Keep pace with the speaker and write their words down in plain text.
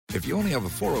If you only have a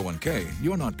 401k,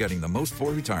 you're not getting the most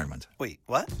for retirement. Wait,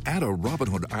 what? Add a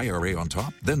Robinhood IRA on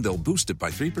top, then they'll boost it by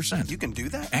 3%. You can do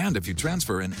that? And if you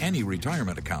transfer in any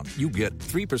retirement account, you get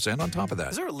 3% on top of that.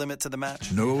 Is there a limit to the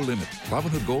match? No limit.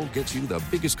 Robinhood Gold gets you the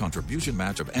biggest contribution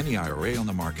match of any IRA on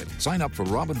the market. Sign up for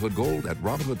Robinhood Gold at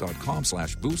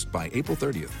Robinhood.com/boost by April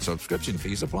 30th. Subscription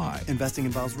fees apply. Investing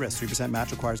involves risk. 3%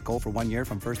 match requires gold for 1 year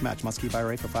from first match. Must keep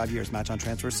IRA for 5 years. Match on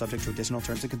transfers subject to additional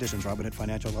terms and conditions. Robinhood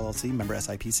Financial LLC. Member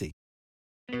SIPC.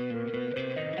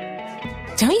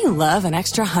 Don't you love an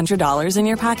extra $100 in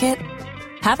your pocket?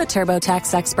 Have a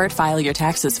TurboTax expert file your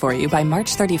taxes for you by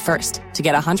March 31st to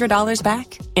get $100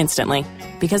 back instantly.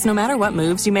 Because no matter what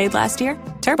moves you made last year,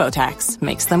 TurboTax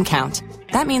makes them count.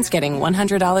 That means getting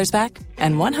 $100 back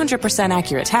and 100%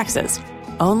 accurate taxes,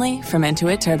 only from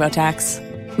Intuit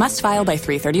TurboTax. Must file by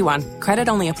 3/31. Credit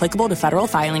only applicable to federal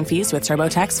filing fees with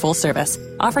TurboTax full service.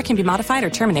 Offer can be modified or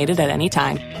terminated at any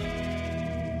time.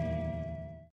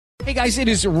 Hey guys, it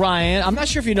is Ryan. I'm not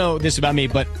sure if you know this about me,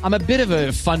 but I'm a bit of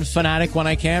a fun fanatic when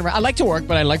I can. I like to work,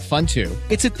 but I like fun too.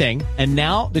 It's a thing. And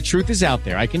now the truth is out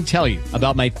there. I can tell you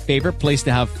about my favorite place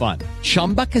to have fun.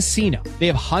 Chumba Casino. They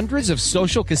have hundreds of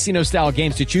social casino style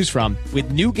games to choose from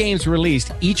with new games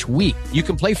released each week. You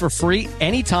can play for free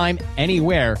anytime,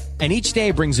 anywhere. And each day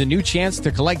brings a new chance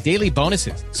to collect daily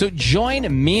bonuses. So join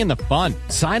me in the fun.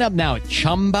 Sign up now at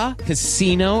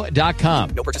ChumbaCasino.com.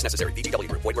 No purchase necessary.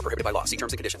 VGW. Void where prohibited by law. See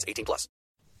terms and conditions. 18+.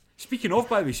 Speaking of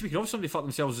somebody fucked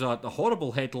themselves a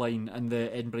horrible headline in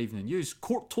the Edinburgh Evening News.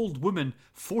 Court told woman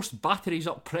forced batteries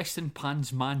up Preston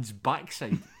Pan's man's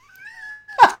backside.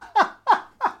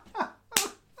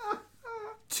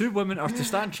 2 women are to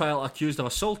stand trial accused of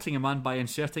assaulting a man by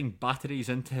inserting batteries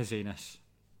into his anus.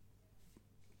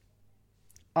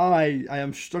 I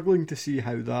am struggling to see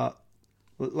how that,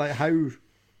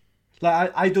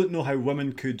 I don't know how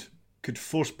women could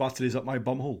force batteries up my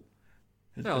bumhole.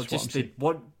 Well,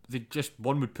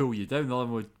 one would pull you down, the other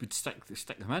one would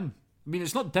stick them in. I mean,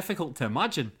 it's not difficult to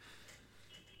imagine.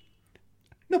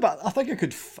 No, but I think I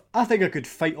could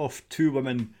fight off 2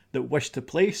 women that wish to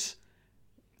place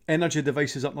energy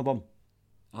devices up my bum.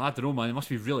 I don't know, man. They must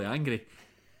be really angry.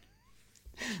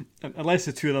 Unless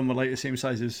the 2 of them were like the same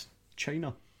size as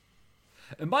China.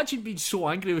 Imagine being so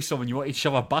angry with someone you want to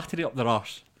shove a battery up their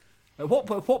arse. At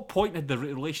what point had the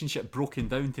relationship broken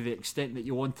down to the extent that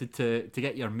you wanted to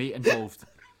get your mate involved?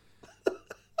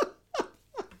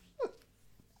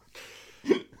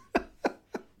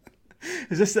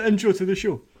 Is this the intro to the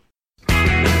show?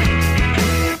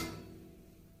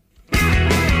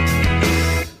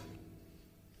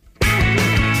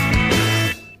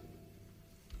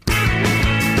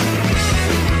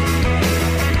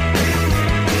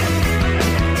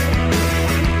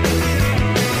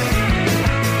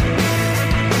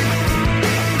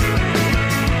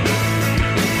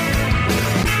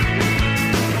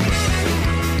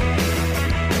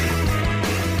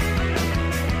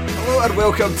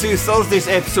 Welcome to Thursday's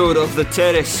episode of the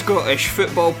Terrace Scottish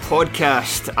Football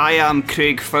Podcast. I am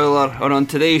Craig Fowler, and on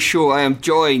today's show I am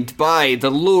joined by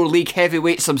the lower league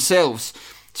heavyweights themselves.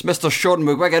 It's Mr. Sean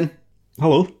McGuigan.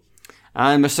 Hello.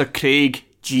 And Mr. Craig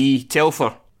G.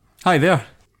 Telfer. Hi there.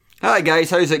 Hi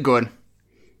guys, how's it going?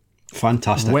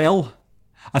 Fantastic. Well,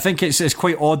 I think it's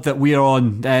quite odd that we're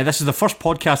on. This is the first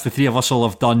podcast the 3 of us will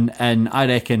have done in, I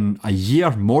reckon, a year,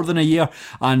 more than a year,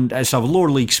 and it's a lower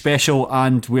league special.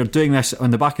 And we're doing this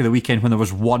on the back of the weekend when there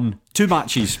was two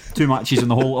matches in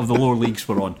the whole of the lower leagues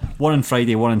were on. One on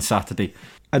Friday, one on Saturday,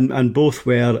 and both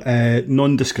were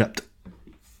nondescript.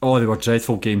 Oh, they were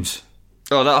dreadful games.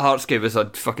 Oh, that Hearts game was I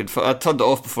turned it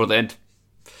off before the end.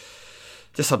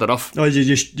 Just had enough. Oh,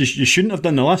 you shouldn't have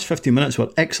done. The last 15 minutes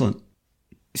were excellent.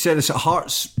 Said this,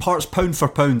 Hearts pound for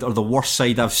pound are the worst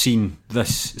side I've seen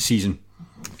this season.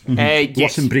 Mm-hmm. Yes.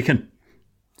 Worse than Brecon.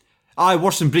 Aye,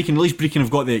 worse than Brecon. At least Brecon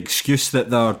have got the excuse that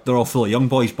they're all full of young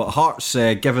boys, but Hearts,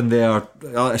 given their,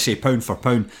 let's say, pound for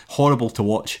pound, horrible to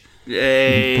watch. Yeah,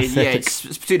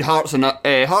 it's between Hearts and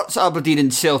Hearts, Aberdeen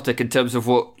and Celtic in terms of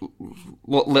what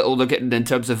little they're getting in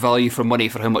terms of value for money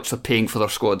for how much they're paying for their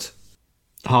squads.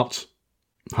 Hearts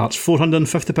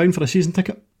 £450 for a season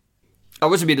ticket. I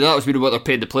wasn't meaning that, I was meaning what they're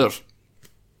paying the players.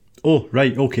 Oh,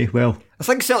 right, okay, well. I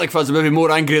think Celtic fans are maybe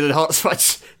more angry than Hearts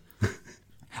fans.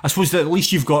 I suppose that at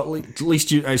least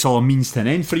it's all a means to an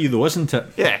end for you though, isn't it?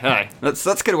 Yeah, aye. That's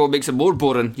kind of what makes it more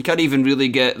boring. You can't even really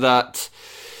get that.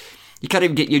 You can't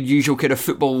even get your usual kind of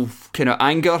football kind of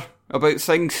anger about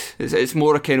things. It's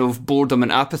more a kind of boredom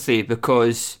and apathy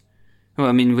because, well,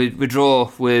 I mean, we draw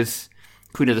with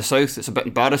Queen of the South. It's a bit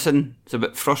embarrassing. It's a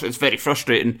bit it's very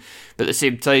frustrating. But at the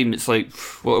same time, it's like,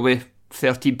 what are we,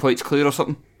 13 points clear or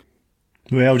something?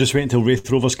 Well, just wait until Wraith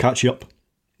Rovers catch you up.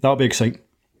 That'll be exciting.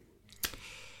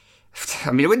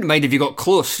 I mean, I wouldn't mind if you got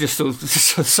close, just so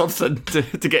something to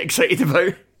get excited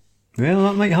about. Well,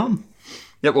 that might happen.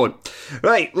 It won't.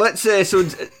 Right, let's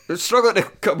struggling to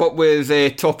come up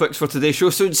with topics for today's show,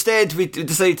 so instead we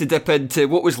decided to dip into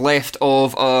what was left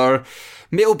of our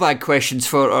mailbag questions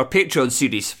for our Patreon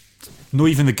series. Not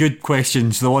even the good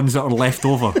questions, the ones that are left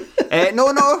over.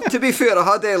 No, to be fair, I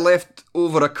had left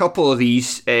over a couple of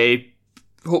these,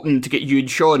 hoping to get you and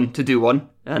Sean to do one,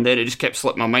 and then it just kept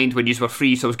slipping my mind when you were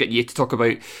free, so I was getting you to talk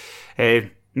about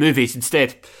movies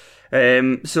instead.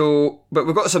 But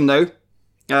we've got some now,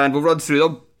 and we'll run through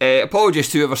them. Apologies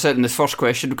to whoever sent in this first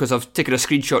question, because I've taken a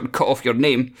screenshot and cut off your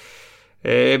name.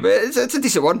 But it's a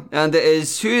decent one, and it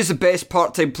is: who is the best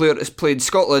part-time player that's played in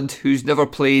Scotland who's never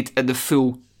played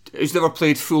full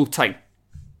time?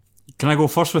 Can I go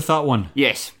first with that one?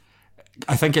 Yes.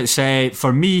 I think it's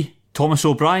for me, Thomas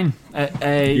O'Brien. I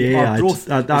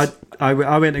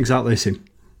went exactly the same.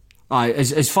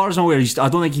 As far as I'm aware, I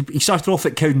don't think he started off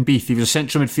at Cowdenbeath. He was a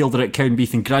central midfielder at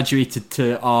Cowdenbeath and graduated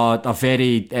to a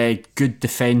very good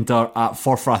defender at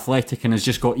Forfar Athletic, and has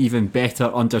just got even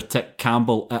better under Tick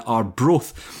Campbell at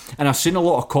Arbroath. And I've seen a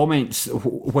lot of comments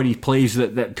when he plays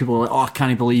that people are like, I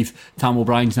can't believe Tam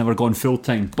O'Brien's never gone full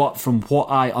time. But from what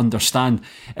I understand,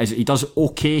 is that he does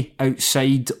okay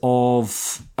outside of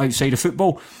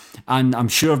football. And I'm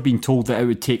sure I've been told that it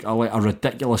would take a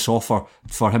ridiculous offer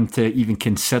for him to even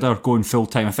consider going full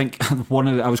time. I think I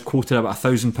was quoted about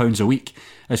 £1,000 a week.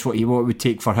 That's what it would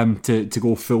take for him to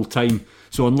go full time.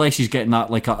 So unless he's getting that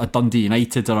like a Dundee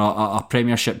United or a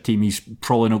Premiership team, he's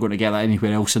probably not going to get that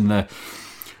anywhere else in the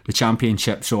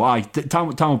Championship. So Tam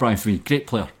O'Brien for me, great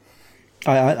player.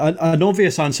 An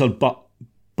obvious answer, but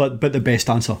the best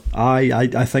answer.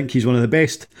 I think he's one of the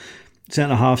best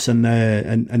centre halves in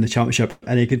the Championship,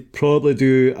 and he could probably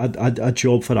do a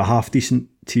job for a half decent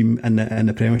team in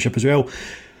the Premiership as well.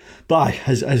 But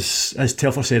as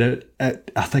Telfer said,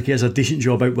 I think he has a decent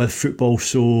job out with football.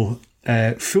 So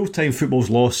full time football's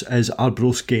loss is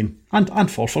Arbroath's gain, and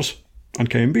Forfar's and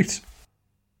Cowdenbeath's.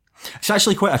 It's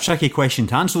actually quite a tricky question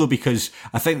to answer though, because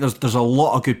I think there's a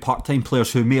lot of good part time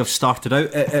players who may have started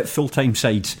out at full time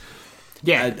sides.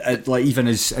 Yeah, like even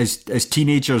as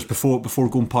teenagers before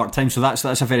going part time. So that's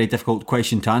a very difficult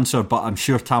question to answer. But I'm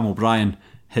sure Tam O'Brien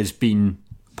has been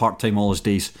part time all his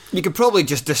days. You could probably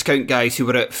just discount guys who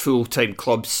were at full time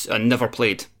clubs and never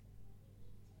played,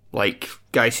 like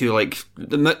guys who it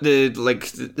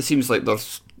seems like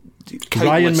there's countless.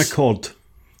 Ryan McCord.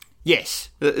 Yes,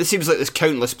 it seems like there's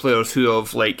countless players who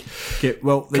have like. Okay,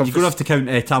 well, then you're going to have to count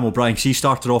Tam O'Brien, because he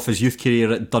started off his youth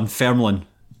career at Dunfermline.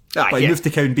 But he moved to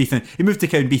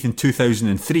Cowdenbeath in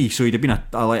 2003, so he'd have been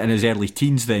in his early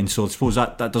teens then, so I suppose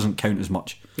that doesn't count as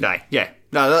much. No,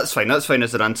 that's fine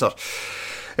as an answer.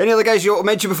 Any other guys you want to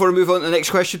mention before we move on to the next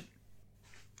question?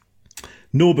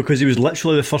 No, because he was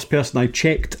literally the first person I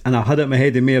checked, and I had it in my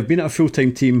head he may have been at a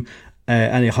full-time team,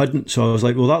 and he hadn't, so I was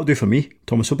like, well, that'll do for me,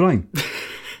 Thomas O'Brien.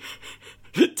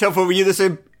 Telfer, were you the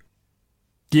same?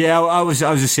 Yeah, I was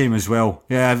the same as well.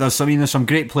 Yeah, there's some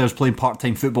great players playing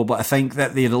part-time football, but I think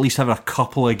that they'd at least have a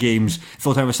couple of games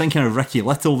full-time. I was thinking of Ricky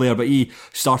Little there, but he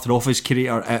started off his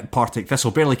career at Partick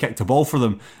Thistle, barely kicked a ball for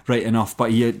them right enough,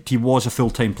 but he was a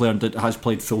full-time player and has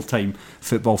played full-time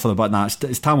football for them. But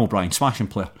it's Tam O'Brien, smashing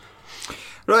player.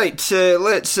 Right,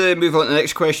 let's move on to the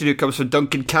next question, who comes from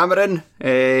Duncan Cameron,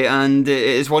 and it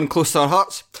is one close to our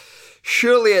hearts.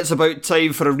 Surely it's about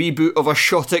time for a reboot of A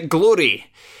Shot at Glory.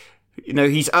 Now,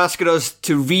 he's asking us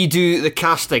to redo the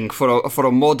casting for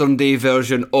a modern day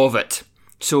version of it.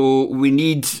 So we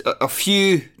need a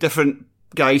few different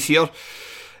guys here.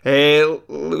 Do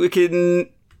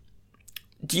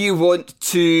you want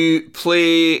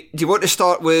to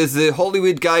start with the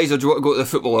Hollywood guys, or do you want to go to the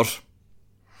footballers?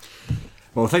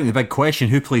 Well, I think the big question,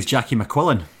 who plays Jackie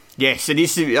McQuillan? Yes, it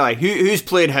needs to be. Who's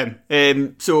playing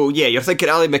him? So yeah, you're thinking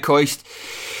Ali McCoist.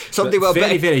 Somebody with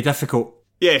very difficult.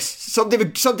 Yes, somebody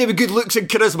with good looks and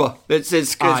charisma.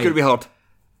 It's going to be hard.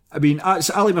 I mean, Ali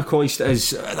McCoist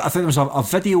is. I think there was a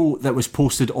video that was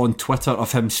posted on Twitter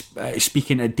of him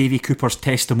speaking at Davy Cooper's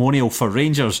testimonial for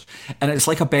Rangers, and it's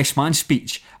like a best man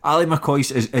speech. Ali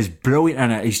McCoist is brilliant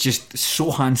in it. He's just so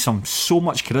handsome, so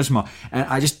much charisma, and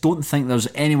I just don't think there's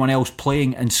anyone else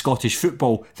playing in Scottish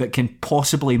football that can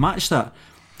possibly match that.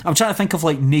 I'm trying to think of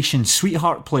like nation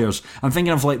sweetheart players. I'm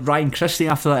thinking of like Ryan Christie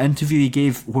after that interview he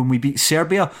gave when we beat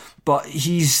Serbia, but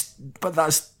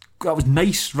that was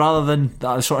nice rather than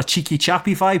that sort of cheeky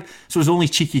chappy vibe. So it was only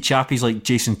cheeky chappies like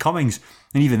Jason Cummings,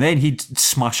 and even then he'd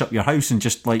smash up your house and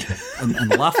just like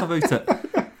and laugh about it.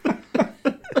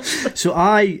 So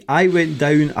I went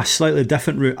down a slightly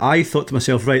different route. I thought to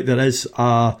myself, right, there's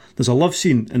a love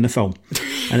scene in the film,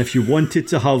 and if you wanted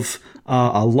to have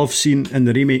a love scene in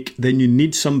the remake, then you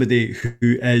need somebody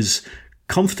who is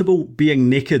comfortable being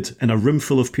naked in a room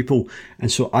full of people.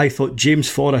 And so I thought James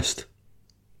Forrest.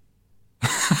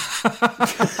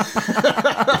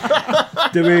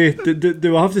 Do we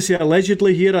have to say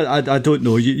allegedly here? I don't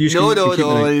know. No,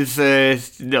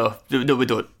 we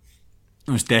don't.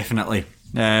 Most definitely.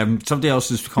 Somebody else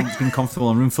has been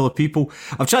comfortable in a room full of people.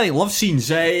 I'm trying to think love scenes.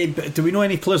 Do we know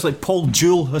any players like Paul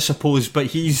Jewell, I suppose? But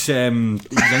he's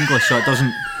English, so it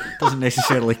doesn't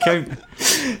necessarily count.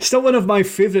 Still one of my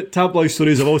favourite tabloid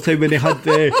stories of all time when they had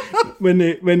when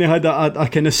they had a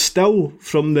kind of still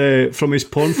from his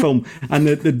porn film and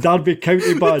the Derby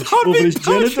County badge over his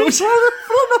genitals.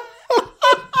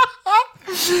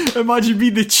 Imagine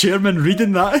being the chairman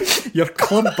reading that. Your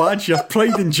club badge, your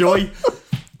pride and joy.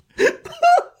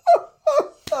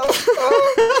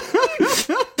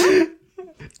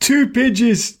 Two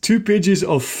pages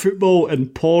of football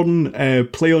and porn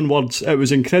play on words. It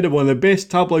was incredible. One of the best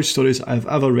tabloid stories I've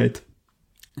ever read.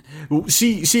 Well,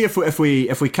 see if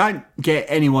we can't get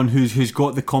anyone who's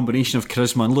got the combination of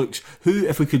charisma and looks, who,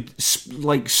 if we could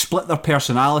split their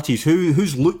personalities,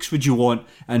 whose looks would you want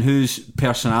and whose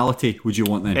personality would you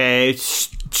want then?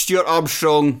 Stuart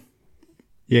Armstrong.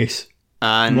 Yes.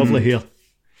 And lovely hair.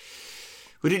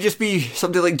 Would it just be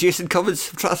somebody like Jason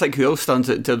Cummins? I'm trying to think who else stands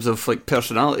out in terms of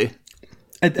personality.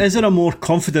 Is there a more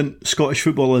confident Scottish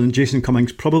footballer than Jason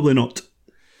Cummings? Probably not.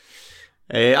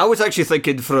 I was actually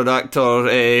thinking for an actor,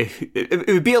 it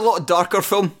would be a lot darker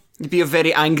film. It'd be a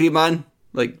very angry man,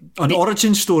 like an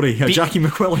origin story, a Jackie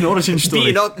McQuillan origin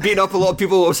story. Beating up a lot of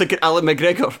people. I was thinking Alan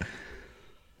McGregor.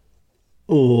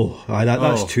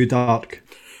 That's too dark.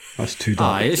 That's too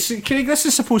dark. Craig, this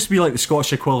is supposed to be like the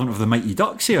Scottish equivalent of the Mighty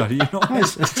Ducks here. You know,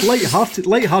 it's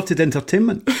light-hearted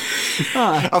entertainment.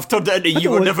 I've turned it into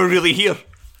you were never really here.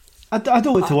 I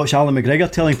don't like to watch Alan McGregor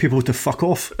telling people to fuck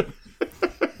off.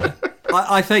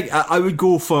 I think I would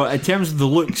go for, in terms of the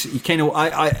looks, you kind of,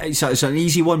 it's an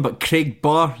easy one, but Craig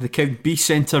Barr, the Kid B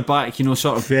centre back,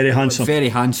 sort of very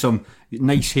handsome,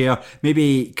 nice hair.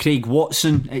 Maybe Craig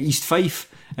Watson at East Fife,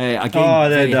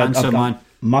 very handsome man,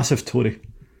 massive Tory.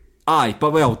 Aye,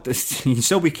 but he can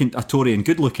still be a Tory and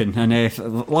good looking, and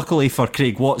luckily for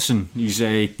Craig Watson,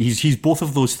 he's both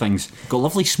of those things. Got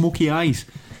lovely smoky eyes.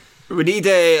 We need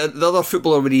the other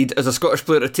footballer we need as a Scottish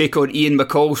player to take on Ian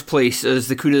McCall's place as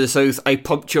the Queen of the South. I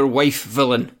pumped your wife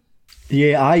villain.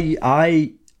 Yeah,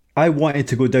 I wanted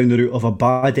to go down the route of a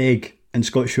bad egg in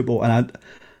Scottish football, and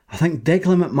I think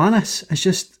Declan McManus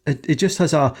is it just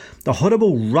has a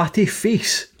horrible ratty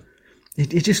face.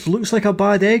 It just looks like a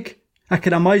bad egg. I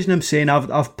can imagine him saying,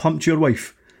 "I've pumped your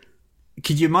wife."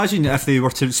 Could you imagine if they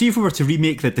were to see if we were to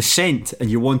remake The Descent and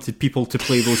you wanted people to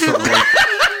play those sort of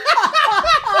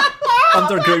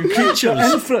underground creatures?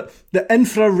 The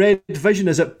infrared vision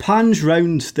as it pans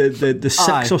round the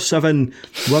 6 or 7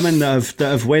 women that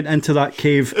have went into that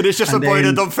cave, and it's just a boy in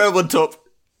a Dunfermline top,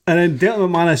 and then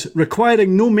Declan McManus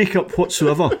requiring no makeup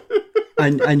whatsoever,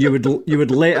 and you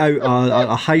would let out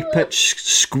a high pitched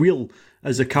squeal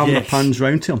as the camera pans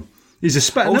round to him. He's a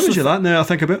spitting image of that now I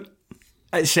think about it.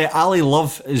 It's Ali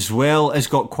Love as well has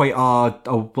got quite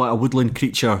a woodland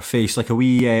creature face, like a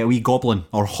wee goblin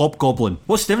or hobgoblin.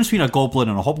 What's the difference between a goblin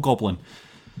and a hobgoblin?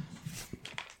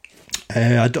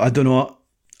 I don't know.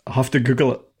 I'll have to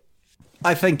Google it.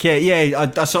 I think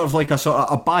a sort of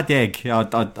a bad egg, a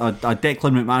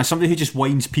Declan McManus, somebody who just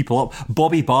winds people up.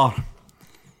 Bobby Barr.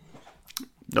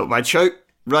 Not bad shout.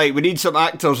 Right, we need some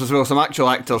actors as well, some actual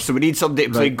actors. So we need somebody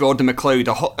to play Gordon MacLeod,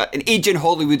 an aging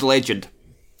Hollywood legend.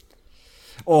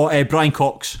 Or Brian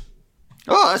Cox.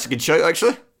 Oh, that's a good shout,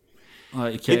 actually.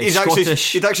 He's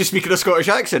actually speaking a Scottish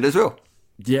accent as well.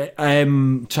 Yeah,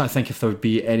 trying to think if there would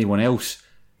be anyone else.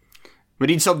 We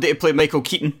need somebody to play Michael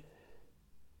Keaton.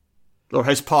 Or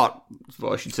his part, is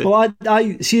what I should say. Well,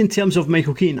 I see, in terms of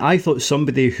Michael Keaton, I thought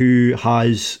somebody who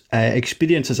has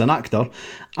experience as an actor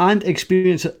and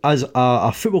experience as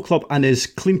a football club and is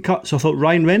clean cut. So I thought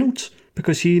Ryan Reynolds,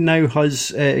 because he now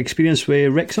has experience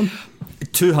with Wrexham.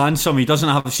 Too handsome. He doesn't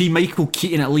have. See, Michael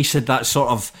Keaton at least had that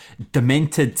sort of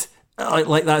demented,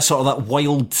 like that sort of that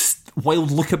wild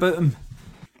look about him.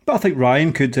 But I think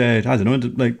Ryan could, I don't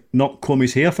know, like not comb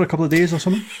his hair for a couple of days or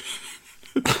something.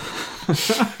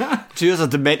 So here's a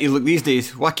demented look these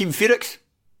days. Joaquin Phoenix.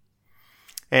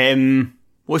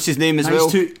 What's his name as well?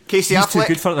 Casey Affleck.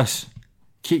 Too good for this.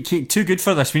 Too good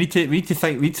for this. We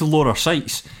need to lower our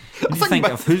sights. I think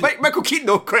Michael Keaton,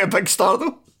 though, quite a big star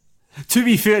though. To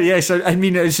be fair, yes. I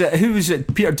mean, who was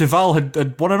it? Peter Duval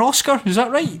had won an Oscar. Is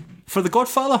that right? for The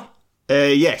Godfather?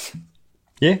 Yes.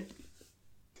 Yeah.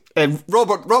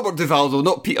 Robert Duval, though,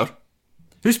 not Peter.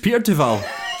 Who's Peter Duval?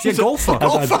 Is he a golfer?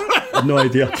 I have no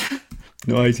idea.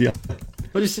 No idea.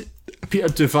 What is it? Peter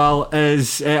Duval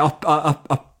is a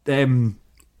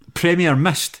Premier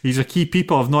Mist. He's a key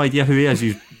people. I've no idea who he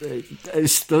is.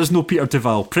 There's no Peter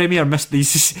Duval. Premier Mist.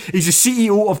 He's the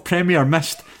CEO of Premier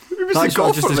Mist. Who's the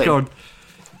golfer then?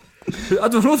 I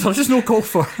don't know. There's just no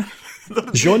golfer.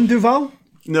 Jean Duval?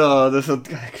 No, there's a...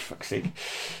 fuck's sake.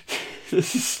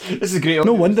 This is great.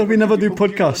 No wonder we never do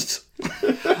podcasts.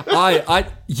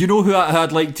 You know who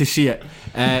I'd like to see it?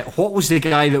 What was the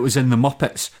guy that was in The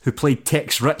Muppets who played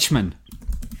Tex Richmond?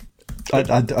 I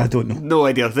don't know. No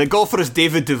idea. The golfer is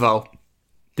David Duval.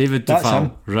 David That's Duval,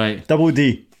 him. right. Double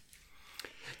D.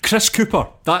 Chris Cooper,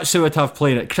 that's who I'd have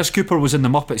played it. Chris Cooper was in The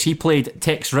Muppets. He played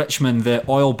Tex Richmond, the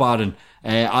oil baron.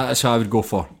 That's who I would go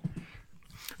for.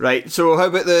 Right, so how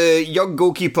about the young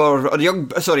goalkeeper, or a young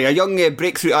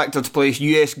breakthrough actor to play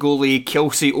US goalie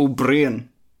Kelsey O'Brien?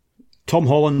 Tom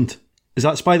Holland. Is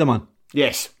that Spider-Man?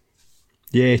 Yes.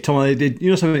 Yeah, Tom Holland. You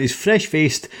know something? He's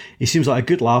fresh-faced. He seems like a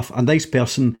good laugh, a nice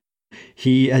person.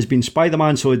 He has been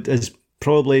Spider-Man, so is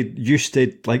probably used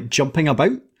to like jumping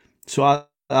about. So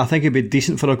I think he'd be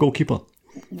decent for a goalkeeper.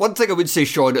 One thing I would say,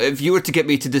 Sean, if you were to get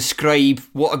me to describe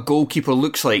what a goalkeeper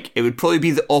looks like, it would probably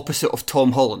be the opposite of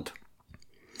Tom Holland.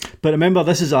 But remember,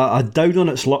 this is a down on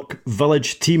its luck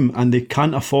village team, and they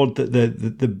can't afford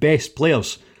the best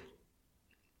players.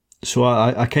 So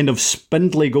a kind of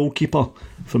spindly goalkeeper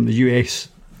from the US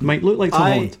might look like Tom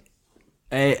Holland.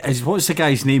 What's the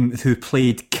guy's name who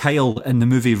played Kyle in the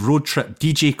movie Road Trip?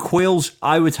 DJ Quayles.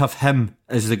 I would have him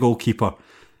as the goalkeeper.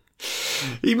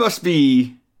 He must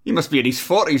be in his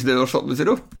 40s now or something, is he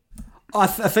not? I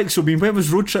think so. I mean, when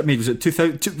was Road Trip made? Was it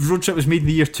 2000? Road Trip was made in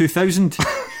the year 2000.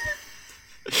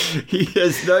 He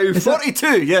is now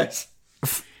 42. Yes.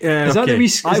 Is that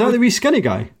the wee skinny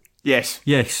guy? Yes.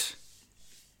 Yes.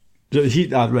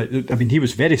 Right. I mean, he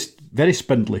was very, very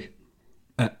spindly.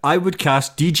 I would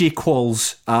cast DJ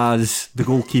Qualls as the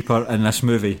goalkeeper in this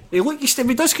movie. He does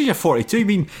because you're 42. I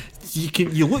mean,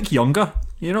 you look younger.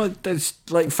 You know, it's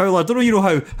like Fowler. I don't know. You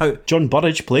know how John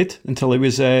Burridge played until he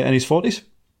was in his 40s.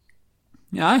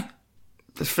 Yeah,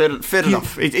 that's fair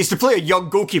enough. He's to play a young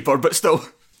goalkeeper, but still.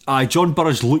 John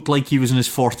Burridge looked like he was in his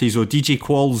 40s. Or DJ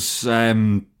Qualls.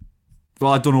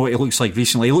 Well, I don't know what he looks like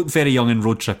recently. He looked very young in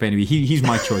Road Trip. Anyway, he's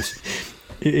my choice.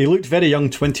 He looked very young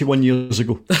 21 years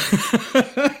ago.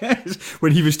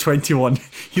 When he was 21.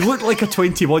 He looked like a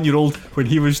 21-year-old when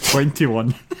he was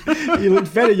 21. He looked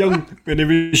very young when he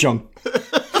was young.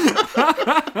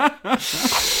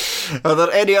 Are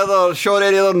there any other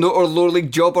note or lower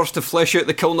league jobbers to flesh out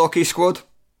the Kilknockie squad?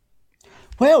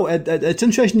 Well, it's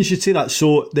interesting you should say that.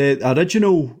 So the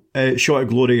original Shot of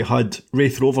Glory had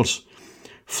Wraith Rovers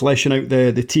fleshing out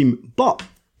the team. But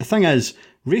the thing is,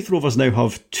 Wraith Rovers now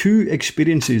have 2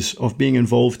 experiences of being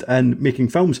involved in making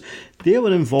films. They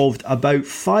were involved about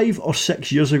 5 or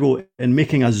 6 years ago in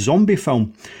making a zombie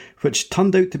film, which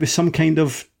turned out to be some kind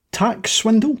of tax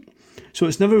swindle. So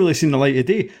it's never really seen the light of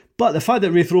day. But the fact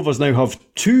that Wraith Rovers now have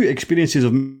 2 experiences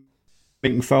of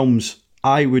making films,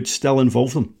 I would still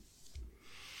involve them.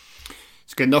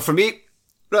 It's good enough for me.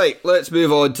 Right, let's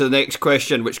move on to the next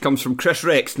question, which comes from Chris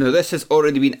Rex. Now, this has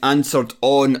already been answered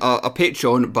on a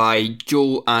Patreon by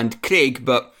Joel and Craig,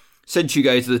 but since you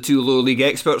guys are the 2 lower league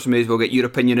experts, we may as well get your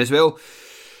opinion as well.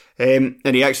 And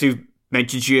he actually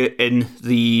mentions you in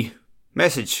the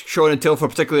message. Sean and Telfer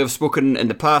particularly have spoken in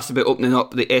the past about opening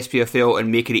up the SPFL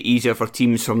and making it easier for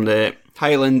teams from the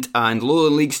Highland and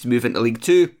Lowland leagues to move into League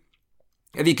 2.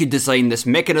 If you could design this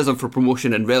mechanism for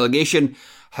promotion and relegation,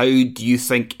 how do you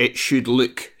think it should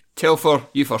look? Telfer,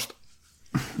 you first.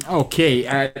 Okay,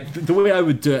 the way I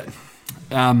would do it,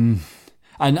 and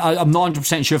I'm not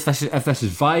 100% sure if this is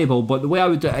viable, but the way I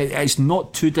would do it, it's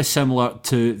not too dissimilar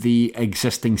to the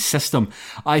existing system.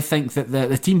 I think that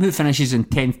the team who finishes in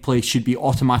 10th place should be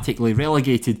automatically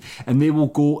relegated, and they will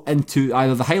go into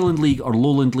either the Highland League or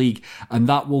Lowland League, and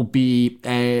that will be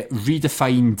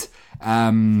redefined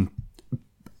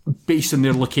based on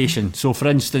their location. So for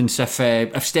instance, if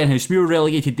Stenhousemuir were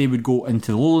relegated, they would go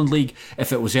into the Lowland League.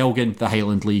 If it was Elgin, the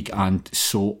Highland League, and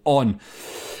so on.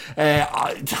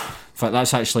 In fact,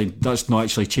 that's not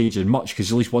actually changing much,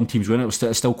 because at least one team's winning.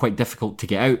 It's still quite difficult to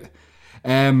get out.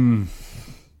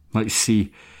 Let's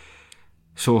see.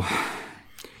 So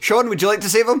Sean, would you like to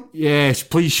save him? Yes,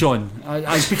 please, Sean.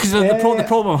 Because the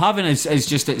problem I'm having is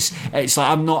just it's like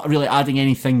I'm not really adding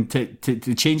anything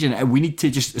to changing it. We need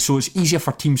to so it's easier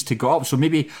for teams to go up. So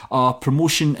maybe a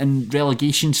promotion and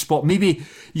relegation spot. Maybe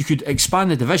you could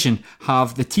expand the division,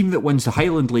 have the team that wins the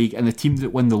Highland League and the team that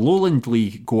win the Lowland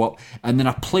League go up, and then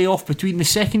a playoff between the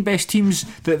second best teams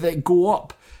that go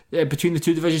up between the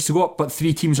two divisions to go up. But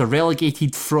 3 teams are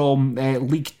relegated from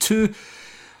League 2.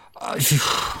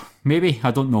 Maybe, I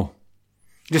don't know.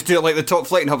 Just do it like the top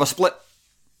flight and have a split.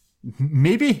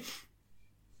 Maybe.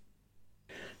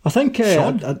 I think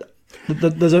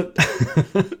there's a.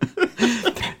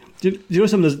 do you know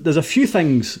something? There's a few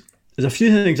things.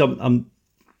 I'm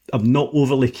not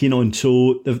overly keen on.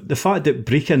 So the fact that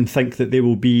Brecon think that they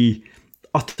will be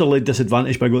utterly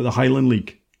disadvantaged by going to the Highland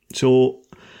League. So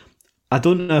I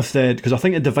don't know if because I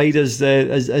think the divide is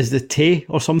the Tay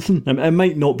or something. It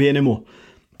might not be anymore.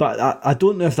 But I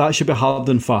don't know if that should be hard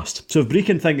and fast. So if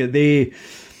Brecon think that they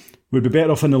would be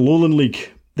better off in the Lowland League,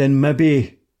 then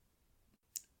maybe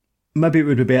it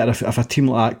would be better if a team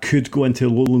like that could go into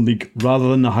the Lowland League rather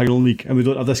than the Highland League, and we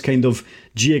don't have this kind of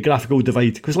geographical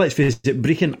divide. Because let's face it,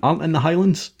 Brecon aren't in the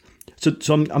Highlands, so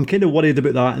I'm kind of worried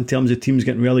about that in terms of teams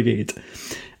getting relegated.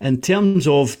 In terms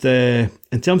of the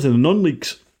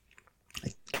non-leagues,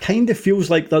 it kind of feels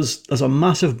like there's a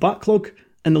massive backlog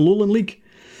in the Lowland League.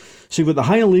 So you've got the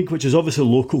Highland League, which is obviously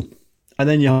local, and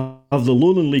then you have the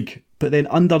Lowland League, but then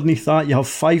underneath that you have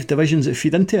 5 divisions that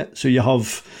feed into it. So you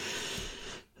have,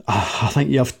 I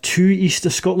think you have 2 East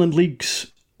of Scotland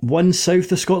leagues, 1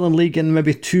 South of Scotland league, and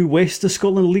maybe 2 West of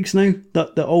Scotland leagues now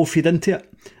that all feed into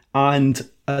it. And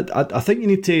I think you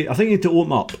need to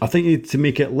open up. I think you need to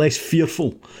make it less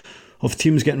fearful of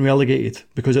teams getting relegated,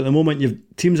 because at the moment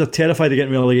teams are terrified of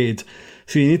getting relegated.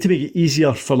 So you need to make it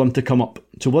easier for them to come up.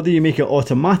 So whether you make it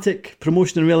automatic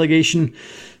promotion and relegation,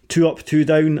 2 up, 2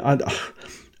 down, I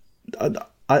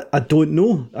don't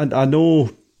know. And I know,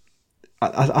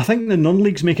 I think the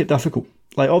non-leagues make it difficult.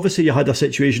 Like obviously you had a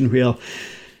situation where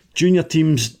junior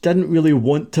teams didn't really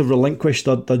want to relinquish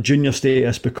their junior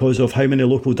status because of how many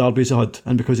local derbies they had,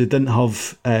 and because they didn't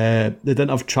have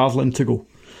travelling to go.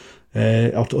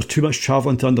 Or too much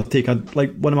travelling to undertake.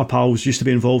 Like one of my pals used to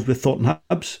be involved with Thornton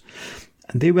Hibs,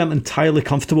 and they weren't entirely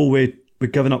comfortable with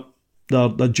giving up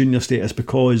their junior status,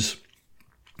 because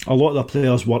a lot of their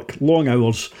players work long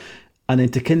hours, and then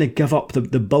to kind of give up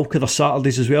the bulk of their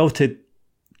Saturdays as well to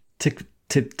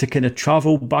kind of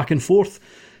travel back and forth,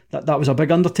 that was a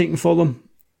big undertaking for them.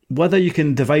 Whether you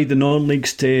can divide the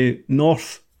non-leagues to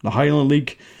North, the Highland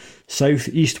League, South,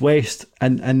 East, West,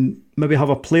 and maybe have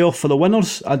a playoff for the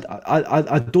winners,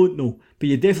 I don't know. But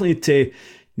you definitely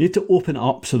need to open it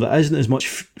up so there isn't as much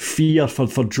fear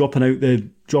for dropping out the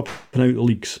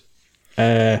leagues.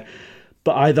 But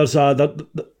there's a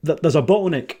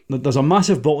bottleneck. There's a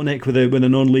massive bottleneck with the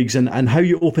non-leagues, and how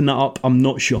you open that up, I'm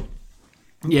not sure.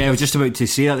 Yeah, I was just about to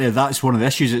say that there. That's one of the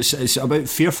issues. It's about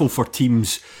fearful for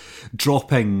teams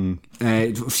dropping,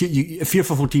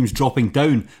 fearful for teams dropping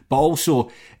down, but also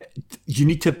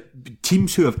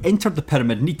teams who have entered the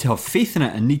pyramid need to have faith in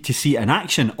it and need to see it in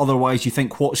action. Otherwise, you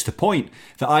think, what's the point?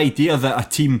 The idea that a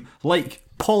team like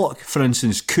Pollock, for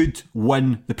instance, could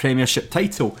win the Premiership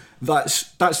title,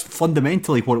 that's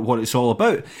fundamentally what it's all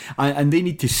about. And they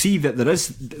need to see that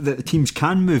that teams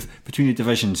can move between the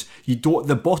divisions. The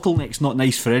bottleneck's not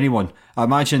nice for anyone. I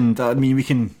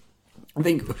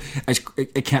think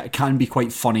it can be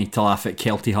quite funny to laugh at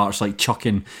Kelty Hearts like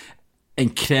chucking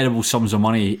incredible sums of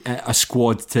money at a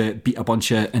squad to beat a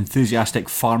bunch of enthusiastic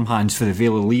farmhands for the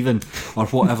Vale of Leaving or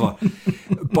whatever.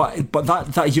 but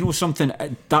that you know something,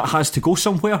 that has to go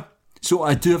somewhere. So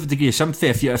I do have a degree of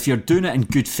sympathy if you're doing it in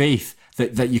good faith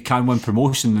that you can win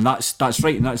promotion, and that's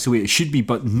right, and that's the way it should be.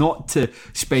 But not to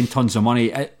spend tons of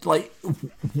money. I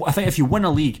think if you win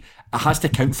a league, it has to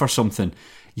count for something.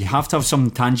 You have to have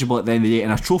something tangible at the end of the day,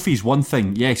 and a trophy is one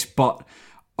thing, yes, but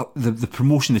the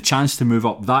promotion, the chance to move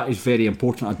up, that is very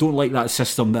important. I don't like that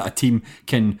system that a team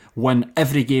can win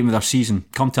every game of their season,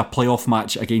 come to a playoff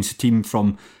match against a team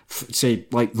from, say,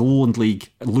 like the Lowland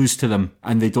League, lose to them,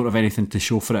 and they don't have anything to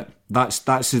show for it. That's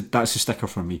a sticker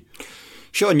for me.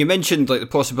 Sean, you mentioned like the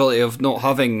possibility of not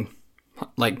having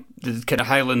like the kind of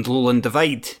Highland Lowland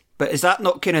divide. But is that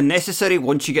not kind of necessary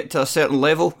once you get to a certain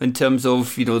level in terms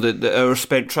of, you know, the hours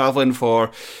spent travelling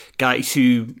for guys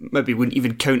who maybe wouldn't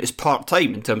even count as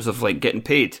part-time in terms of like getting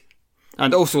paid?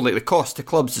 And also like the cost to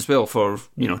clubs as well for,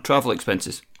 you know, travel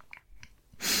expenses.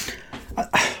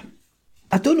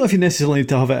 I don't know if you necessarily need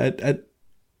to have it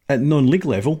at non-league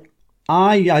level.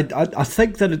 I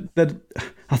think that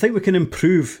I think we can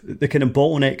improve the kind of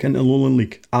bottleneck in the Lowland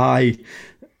League.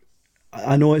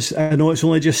 I know it's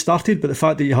only just started, but the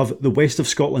fact that you have the west of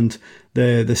Scotland,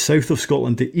 the south of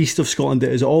Scotland, the east of Scotland,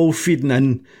 that is all feeding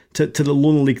in to the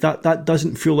Lowland League, that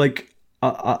doesn't feel like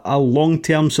a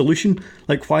long-term solution.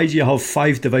 Like, why do you have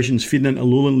 5 divisions feeding into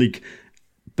Lowland League,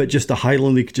 but just the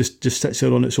Highland League just sits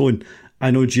there on its own?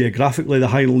 I know geographically the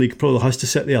Highland League probably has to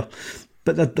sit there,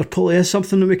 but there probably is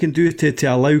something that we can do to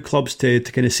allow clubs to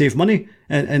kind of save money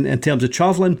in terms of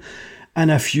travelling. And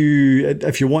if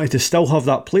you wanted to still have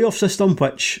that playoff system,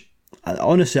 which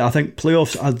honestly I think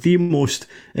playoffs are the most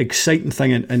exciting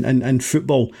thing in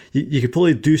football, you could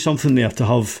probably do something there to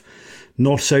have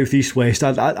north, south, east, west.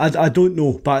 I don't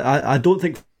know, but I don't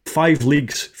think 5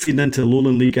 leagues feeding into the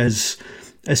Lowland League is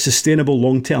sustainable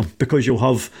long term, because you'll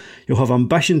have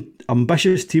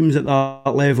ambitious teams at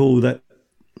that level that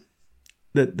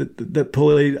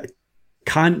probably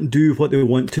can't do what they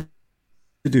want to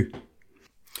do.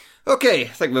 Okay, I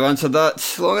think we've answered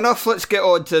that long enough. Let's get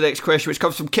on to the next question, which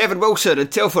comes from Kevin Wilson in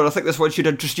Telford. I think this one should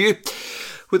interest you.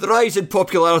 With the rise in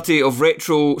popularity of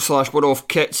retro/one-off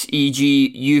kits,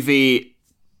 e.g. Juve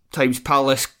times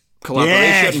Palace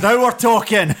collaboration... Yes, now we're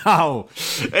talking! How?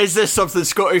 Is this something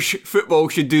Scottish football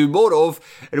should do more of?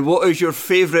 And what is your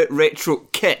favourite retro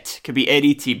kit? Could be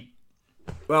any team.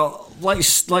 Well,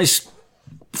 let's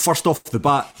first off the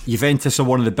bat, Juventus are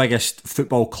one of the biggest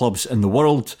football clubs in the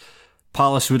world.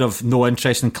 Palace would have no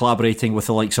interest in collaborating with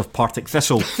the likes of Partick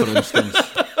Thistle, for instance.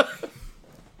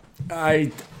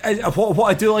 What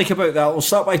I do like about that, we'll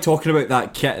start by talking about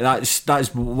that kit.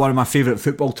 That's one of my favourite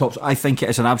football tops. I think it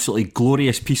is an absolutely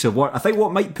glorious piece of work. I think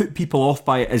what might put people off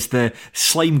by it is the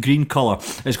slime green colour.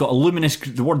 It's got a luminous,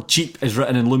 the word Jeep is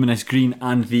written in luminous green,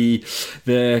 and the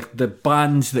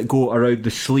bands that go around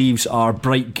the sleeves are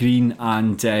bright green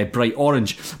and bright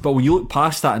orange. But when you look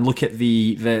past that and look at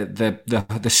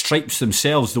the stripes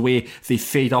themselves, the way they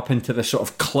fade up into the sort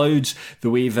of clouds,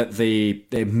 the way that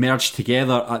they merge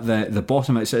together at the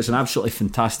bottom, it's an absolutely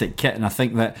fantastic kit, and I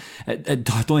think that I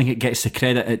don't think it gets the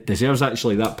credit it deserves,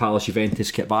 actually, that Palace Juventus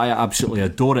kit, but I absolutely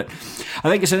adore it. I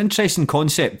think it's an interesting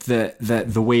concept that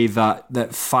the way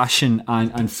that fashion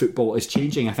and football is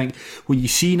changing. I think when you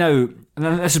see now,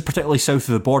 and this is particularly south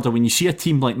of the border, when you see a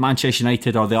team like Manchester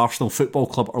United or the Arsenal Football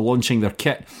Club are launching their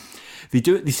kit, they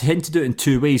tend to do it in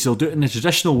 2 ways. They'll do it in the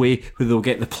traditional way, where they'll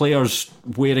get the players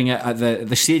wearing it at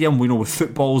the stadium, with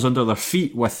footballs under their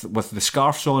feet, with the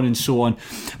scarves on and so on.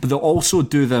 But they'll also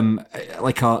do them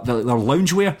like their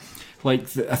loungewear. I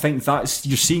think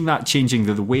you're seeing that changing,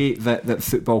 the way that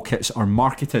football kits are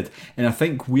marketed, and I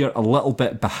think we're a little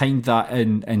bit behind that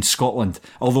in Scotland.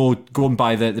 Although going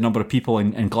by the number of people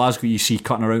in Glasgow you see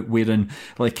cutting around wearing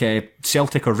like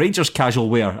Celtic or Rangers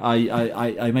casual wear,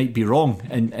 I might be wrong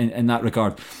in that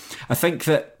regard. I think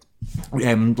that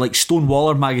like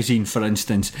Stonewaller magazine, for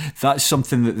instance, that's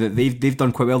something that they've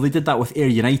done quite well. They did that with Ayr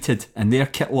United and their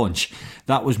kit launch.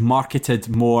 That was marketed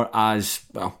more as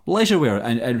leisure wear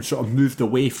and sort of moved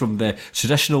away from the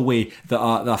traditional way that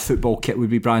a football kit would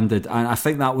be branded, and I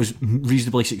think that was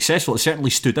reasonably successful. It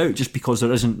certainly stood out just because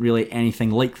there isn't really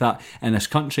anything like that in this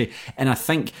country, and I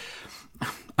think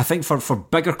for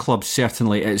bigger clubs,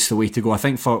 certainly it's the way to go. I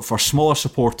think for smaller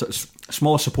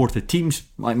supported teams,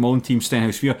 like my own team,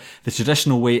 Stenhouse Fear, the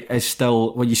traditional way is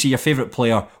still, when you see your favourite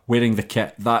player wearing the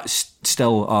kit, that's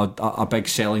still a big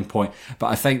selling point. But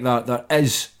I think that there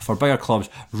is, for bigger clubs,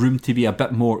 room to be a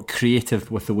bit more creative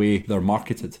with the way they're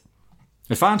marketed.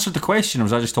 If I answered the question, or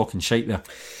was I just talking shite there?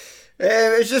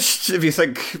 It's just, if you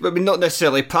think, I mean, not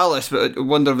necessarily Palace, but I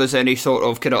wonder if there's any sort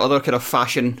of other kind of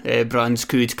fashion brands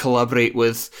could collaborate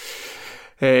with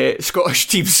Scottish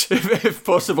teams, if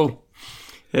possible.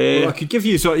 Well, I could give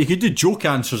you you could do joke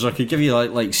answers, or I could give you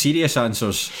like serious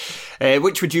answers.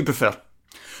 Which would you prefer?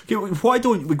 Okay, why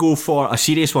don't we go for a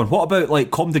serious one? What about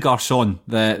like Comme des Garçons,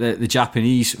 the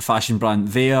Japanese fashion brand?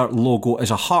 Their logo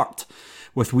is a heart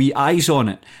with wee eyes on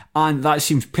it, and that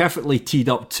seems perfectly teed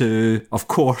up to, of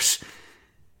course,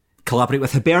 collaborate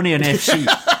with Hibernian FC.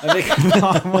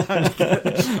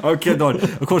 I'm kidding on.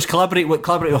 Of course, collaborate with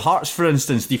Hearts, for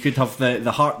instance. You could have the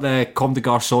Heart, the Comme des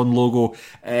Garçons logo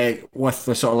with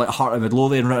the sort of like Heart of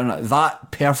Midlothian written on it.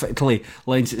 That perfectly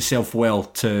lends itself well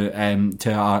to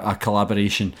a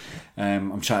collaboration.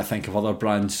 I'm trying to think of other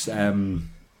brands.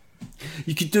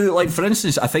 You could do, like, for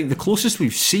instance, I think the closest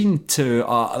we've seen to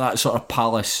that sort of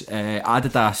Palace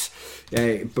Adidas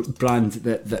brand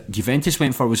that Juventus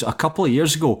went for was a couple of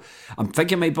years ago. I'm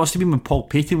thinking it must have been when Paul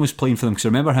Payton was playing for them, because I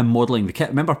remember him modelling the kit.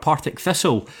 Remember Partick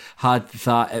Thistle had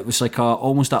that, it was like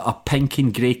almost a pink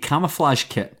and grey camouflage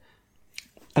kit,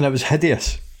 and it was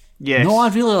hideous. Yes. No, I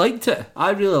really liked it.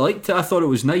 I thought it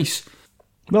was nice.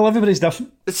 Well, everybody's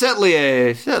different. It's certainly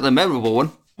a memorable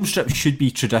one. strips should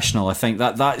be traditional. I think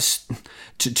that's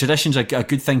tradition's a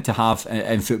good thing to have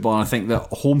in football, and I think that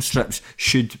home strips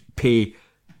should pay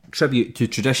tribute to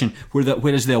tradition.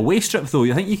 Whereas the away strip, though,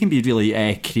 I think you can be really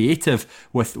creative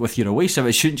with your away strip.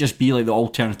 It shouldn't just be like the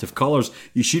alternative colours.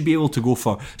 You should be able to go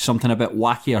for something a bit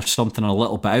wacky or something a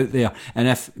little bit out there. And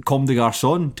if Comme des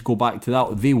Garçons, to go back to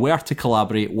that, they were to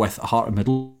collaborate with Heart of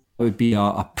Midlothian, it would be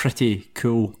a pretty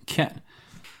cool kit.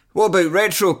 What about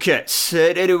retro kits?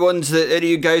 Any ones that any of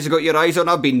you guys have got your eyes on?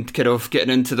 I've been kind of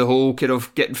getting into the whole kind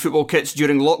of getting football kits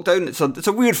during lockdown. It's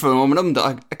a weird phenomenon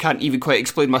that I can't even quite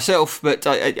explain myself, but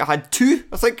I had 2,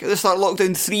 I think, at the start of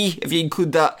lockdown, 3, if you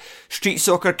include that street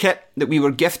soccer kit that we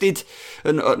were gifted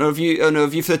on our view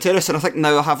for the terrace, and I think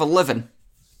now I have 11.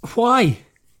 Why?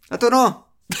 I don't know.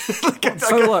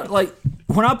 Like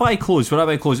when I buy clothes,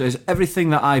 is everything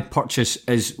that I purchase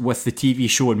is with the TV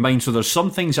show in mind. So there's some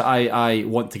things that I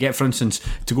want to get. For instance,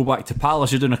 to go back to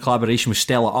Palace, you're doing a collaboration with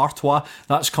Stella Artois.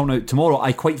 That's coming out tomorrow.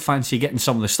 I quite fancy getting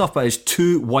some of the stuff, but it's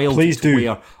too wild to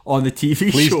wear on the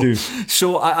TV show. Do.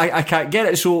 So I can't get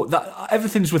it. So that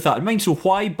everything's with that in mind. So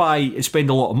why spend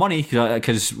a lot of money,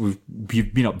 because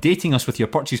you've been updating us with your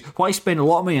purchase. Why spend a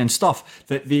lot of money on stuff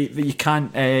that you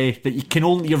can't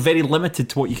you're very limited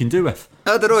to what you can do with?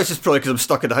 I don't know, it's just probably because I'm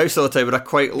stuck in the house all the time, but I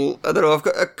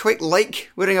quite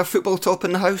like wearing a football top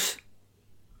in the house.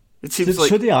 It seems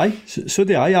so do I. So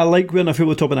do I. I like wearing a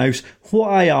football top in the house. What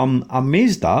I am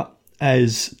amazed at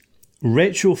is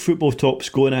retro football tops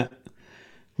going at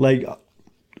like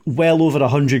well over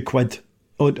 £100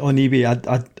 on eBay.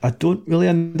 I don't really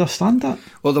understand that.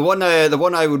 Well, the one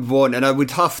I would want, and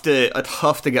I'd have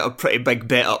to get a pretty big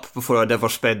bet up before I'd ever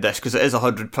spend this, because it is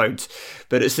 £100.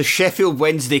 But it's the Sheffield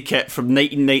Wednesday kit from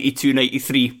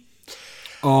 1992-93.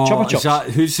 Oh, Chupa is that,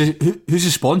 who's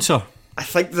the sponsor? I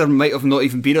think there might have not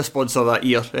even been a sponsor that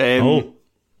year.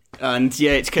 And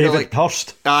yeah, it's kind of like David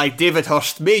Hurst. Aye, David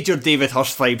Hurst, major David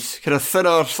Hurst vibes. Kind of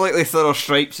thinner, slightly thinner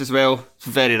stripes as well. It's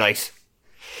very nice.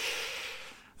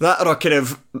 That or a kind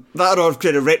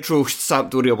of retro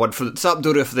Sampdoria one for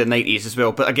Sampdoria for the 90s as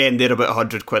well. But again, they're about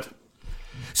 £100.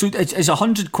 So is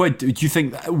 £100? Do you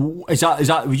think is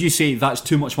that? Would you say that's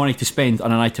too much money to spend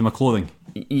on an item of clothing?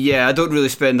 Yeah, I don't really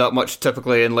spend that much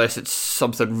typically unless it's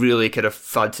something really kind of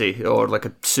fancy or like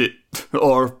a suit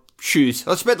or shoes.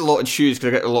 I spend a lot on shoes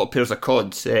because I get a lot of pairs of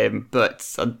cods.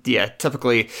 But yeah,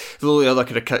 typically the only other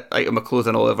kind of item of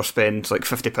clothing I'll ever spend like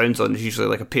 £50 on is usually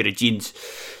like a pair of jeans.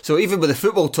 So even with the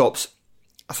football tops,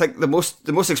 I think the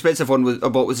most expensive one I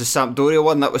bought was the Sampdoria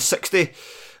one. That was £60.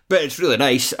 But it's really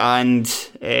nice, and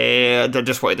I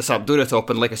just wanted the Sampdoria top,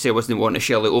 and like I say, I wasn't wanting to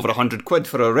shell out over £100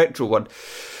 for a retro one.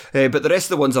 But the rest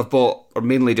of the ones I've bought are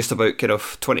mainly just about kind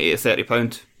of £20 to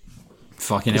 £30.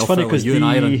 Fucking hell, Phil, you and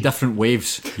I are on different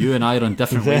waves.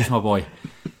 Waves, my boy.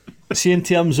 See, in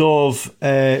terms of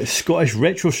Scottish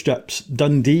retro strips,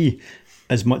 Dundee,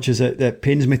 as much as it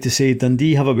pains me to say,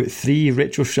 Dundee have about 3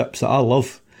 retro strips that I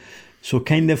love. So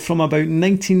kind of from about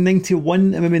 1991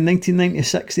 and maybe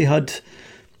 1996 they had...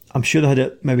 I'm sure they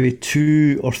had maybe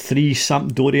 2 or 3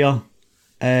 Sampdoria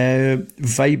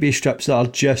Vibe strips that are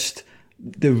just,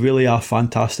 they really are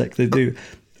fantastic. They do,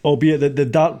 albeit the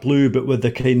dark blue, but with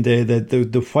the kind of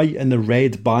the white and the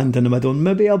red band in the middle, and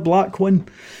maybe a black one,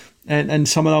 and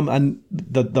some of them, and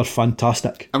they're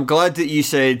fantastic. I'm glad that you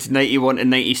said 91 and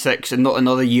 96 and not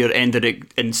another year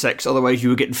ended in 6, otherwise you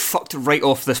were getting fucked right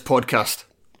off this podcast.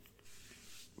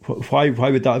 Why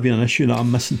would that have been an issue that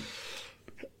I'm missing?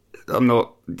 I'm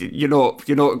not. You're not.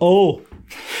 Oh,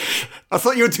 I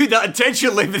thought you were doing that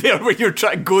intentionally there when you were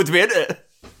trying to goad me into it.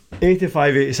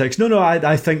 85, 86. No,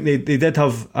 I think they did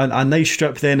have a nice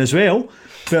strip then as well,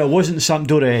 but it wasn't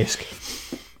Sampdoria-esque.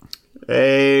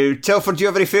 Telford, do you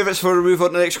have any favourites before we move on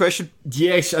to the next question?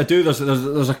 Yes, I do.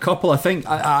 There's a couple. I think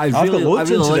I've got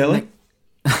loads, really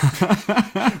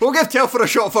We'll give Telford a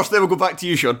shot first, then we'll go back to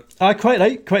you, Sean. Quite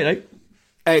right.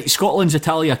 Scotland's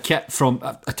Italia kit from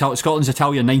Scotland's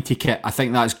Italia 90 kit. I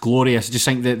think that's glorious. I just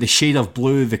think the shade of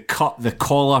blue, the cut, the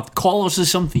collar. Collars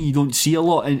is something you don't see a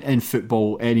lot in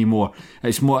football anymore.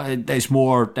 It's more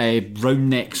round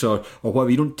necks or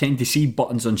whatever. You don't tend to see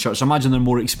buttons on shirts. I imagine they're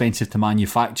more expensive to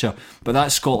manufacture. But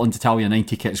that Scotland Italia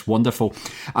 90 kit is wonderful.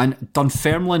 And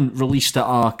Dunfermline released it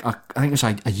I think it was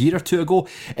a year or 2 ago.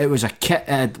 It was a kit.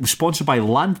 It was sponsored by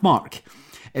Landmark.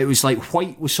 It was like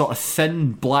white with sort of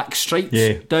thin black stripes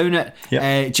down it.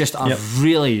 Yep. Just a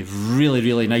really, really,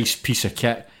 really nice piece of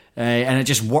kit. And it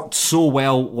just worked so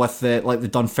well with the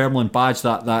Dunfermline badge,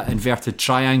 that inverted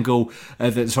triangle,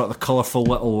 the sort of the colourful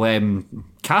little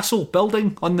castle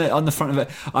building on the front of it.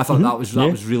 I thought that was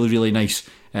really, really nice.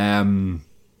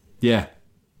 Yeah.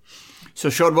 So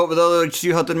Sean, what were the others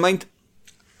you had in mind?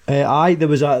 There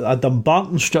was a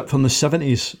Dumbarton strip from the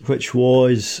 70s, which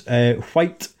was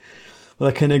white with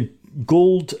a kind of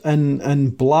gold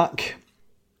and black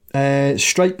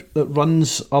stripe that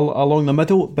runs along the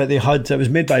middle, but it was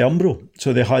made by Umbro,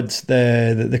 so they had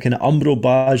the kind of Umbro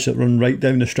badge that run right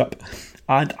down the strip.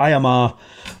 And I am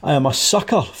a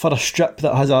sucker for a strip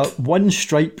that has one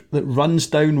stripe that runs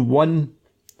down one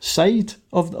side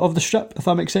of the strip, if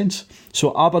that makes sense.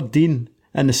 So Aberdeen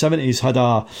in the 70s had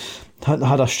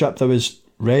a strip that was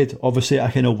red, obviously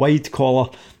a kind of wide collar,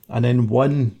 and then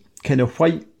one kind of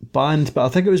white band, but I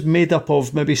think it was made up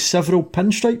of maybe several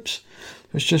pinstripes.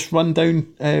 It's just run down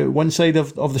one side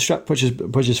of the strip, which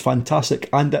is fantastic.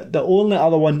 And the only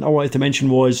other one I wanted to mention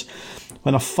was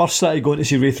when I first started going to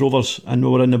see Wraith Rovers, and we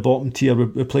were in the bottom tier.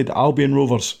 We played Albion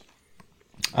Rovers,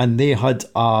 and they had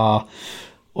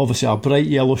obviously a bright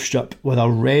yellow strip with a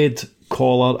red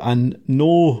collar and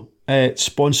no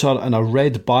sponsor, and a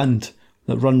red band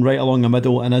that run right along the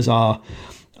middle. And as a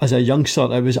youngster,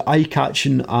 it was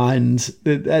eye-catching, and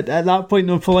at that point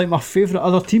they were probably like my favourite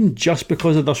other team just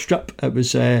because of their strip. It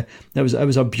was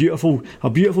a beautiful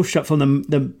strip from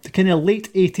the kind of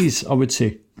late 80s, I would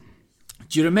say.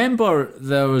 Do you remember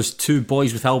there was two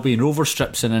boys with Albion Rover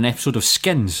strips in an episode of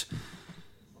Skins?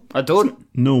 I don't.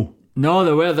 No,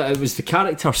 there were. It was the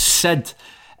character Sid.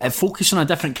 It focused on a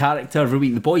different character every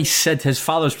week. The boy Sid, his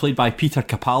father's played by Peter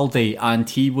Capaldi, and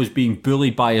he was being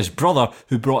bullied by his brother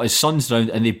who brought his sons round,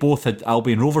 and they both had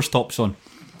Albion Rovers tops on.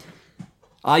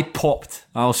 I popped.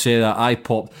 I'll say that. I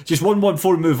popped. Just one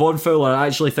before we move on, Fowler. I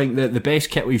actually think that the best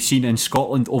kit we've seen in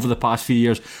Scotland over the past few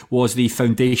years was the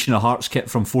Foundation of Hearts kit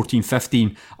from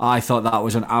 14-15. I thought that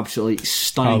was an absolutely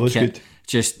stunning kit. Good.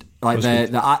 Just like the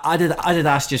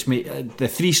Adidas just made the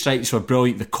three stripes were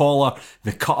brilliant. The collar,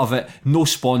 the cut of it, no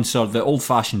sponsor, the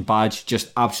old-fashioned badge,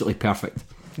 just absolutely perfect.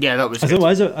 Yeah, that was. I don't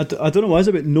know what it is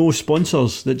about no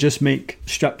sponsors that just make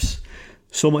strips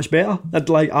so much better.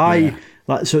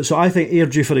 So I think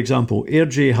Airdrie, for example,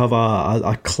 Airdrie have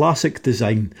a classic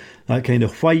design, that kind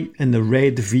of white and the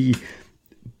red V.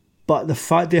 But the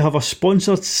fact they have a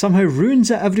sponsor somehow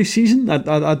ruins it every season.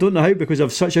 I don't know how, because they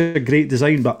have such a great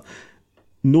design, but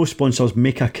no sponsors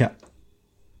make a kit.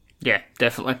 Yeah,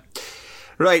 definitely.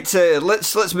 Right,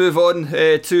 let's move on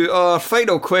to our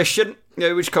final question,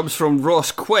 which comes from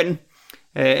Ross Quinn.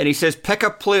 And he says, pick a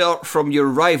player from your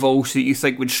rivals that you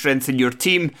think would strengthen your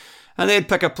team, and then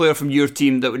pick a player from your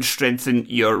team that would strengthen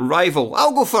your rival.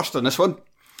 I'll go first on this one.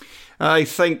 I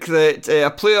think that a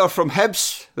player from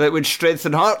Hibs that would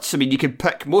strengthen Hearts, I mean, you could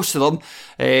pick most of them.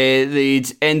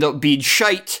 They'd end up being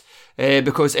shite,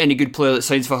 because any good player that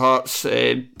signs for Hearts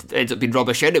ends up being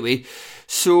rubbish anyway.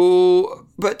 So,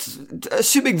 but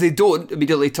assuming they don't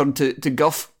immediately turn to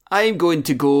guff, I'm going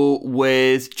to go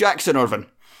with Jackson Irvine.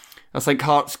 I think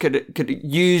Hearts could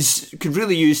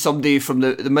really use somebody from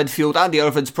the midfield. Andy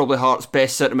Irvine's probably Hearts'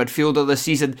 best centre midfielder this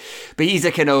season, but he's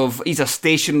a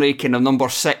stationary kind of number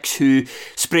 6 who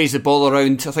sprays the ball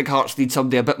around. I think Hearts need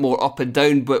somebody a bit more up and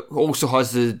down, but also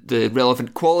has the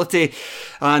relevant quality,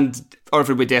 and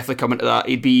Irvine would definitely come into that.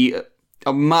 He'd be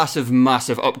a massive,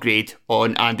 massive upgrade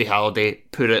on Andy Halliday,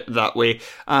 put it that way.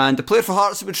 And the player for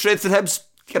Hearts that would strengthen Hibs,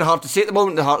 kind of hard to say at the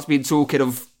moment, the Hearts being so kind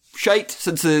of shite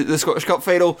since the Scottish Cup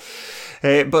final,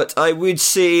 but I would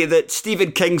say that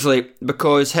Stephen Kingsley,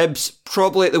 because Hibs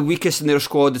probably the weakest in their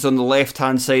squad is on the left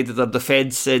hand side of their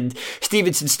defence, and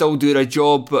Stevenson's still doing a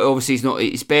job, but obviously he's not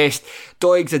at his best.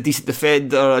 Doig's a decent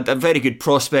defender, a very good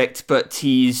prospect, but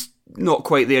he's not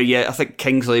quite there yet. I think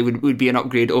Kingsley would be an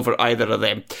upgrade over either of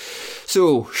them.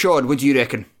 So Sean, what do you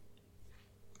reckon?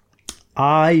 So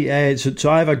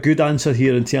I have a good answer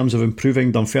here in terms of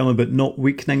improving Dunfermline but not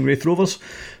weakening Wraith Rovers.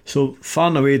 So far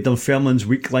and away, Dunfermline's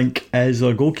weak link is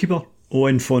their goalkeeper.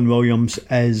 Owen Fon Williams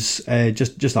is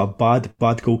just a bad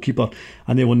goalkeeper,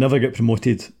 and they will never get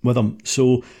promoted with him.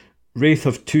 So Wraith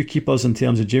have two keepers in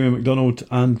terms of Jamie McDonald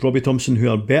and Robbie Thompson who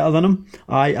are better than him.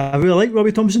 I really like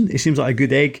Robbie Thompson. He seems like a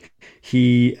good egg.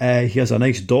 He has a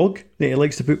nice dog that he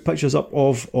likes to put pictures up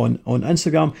of on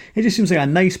Instagram. He just seems like a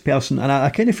nice person, and I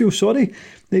kind of feel sorry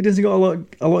that he doesn't got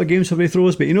a lot of games for Wraith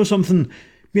Rovers. But you know something,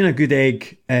 being a good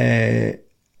egg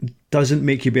doesn't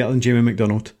make you better than Jamie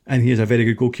McDonald, and he is a very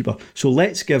good goalkeeper. So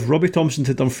let's give Robbie Thompson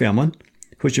to Dunfermline,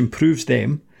 which improves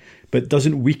them, but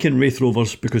doesn't weaken Wraith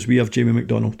Rovers because we have Jamie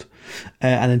McDonald.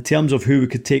 And in terms of who we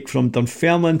could take from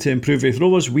Dunfermline to improve Wraith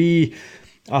Rovers,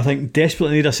 I think,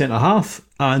 desperately need a centre-half.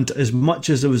 And as much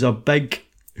as there was a big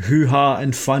hoo-ha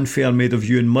and fanfare made of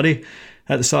Ewan Murray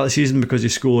at the start of the season because he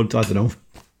scored,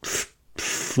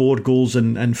 4 goals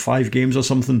in 5 games or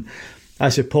something, I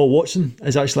said Paul Watson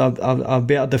is actually a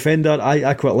better defender.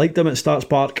 I quite liked him at Starks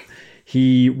Park.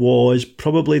 He was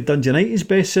probably Dundee United's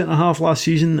best centre-half last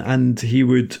season, and he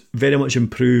would very much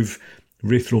improve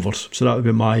Wraith Rovers. So that would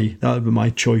be my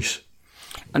choice.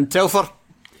 And Telfer?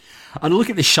 I look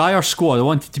at the Shire squad. I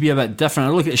want it to be a bit different.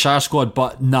 I look at the Shire squad,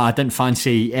 but I didn't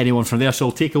fancy anyone from there. So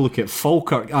I'll take a look at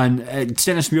Falkirk. And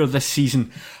Stennismuir this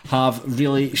season have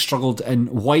really struggled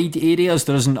in wide areas.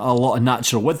 There isn't a lot of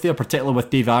natural width there, particularly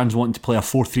with Dave Aarons wanting to play a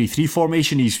 4-3-3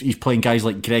 formation. He's playing guys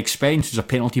like Greg Spence, who's a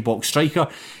penalty box striker.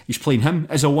 He's playing him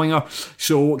as a winger.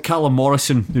 So Callum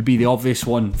Morrison would be the obvious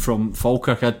one from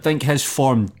Falkirk. I think his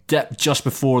form dipped just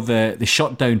before the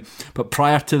shutdown, but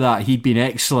prior to that he'd been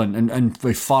excellent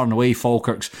and far and away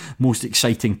Falkirk's most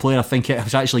exciting player. I think it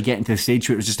was actually getting to the stage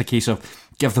where it was just a case of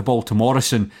give the ball to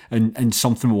Morrison and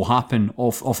something will happen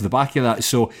off the back of that.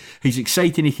 So he's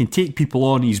exciting, he can take people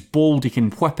on, he's bold, he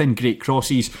can whip in great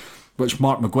crosses, which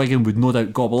Mark McGuigan would no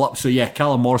doubt gobble up. So yeah,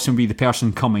 Callum Morrison would be the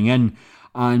person coming in.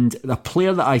 And the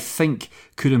player that I think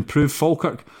could improve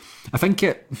Falkirk, I think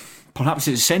perhaps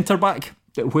it's centre back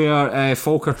where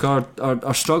Falkirk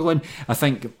are struggling. I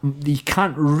think you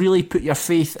can't really put your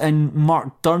faith in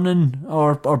Mark Durnan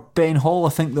or Ben Hall. I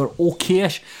think they're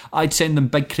okayish. I'd send them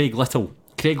big Craig Little.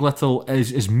 Craig Little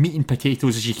is meat and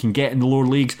potatoes as you can get in the lower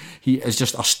leagues. He is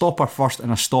just a stopper first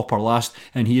and a stopper last,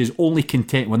 and he is only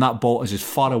content when that ball is as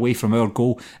far away from our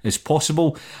goal as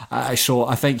possible. So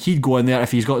I think he'd go in there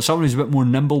if he's got someone who's a bit more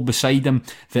nimble beside him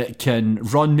that can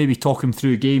run, maybe talk him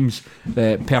through games.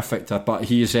 Perfect, but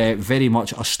he is very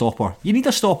much a stopper. You need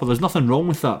a stopper, there's nothing wrong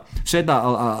with that. I've said that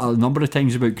a number of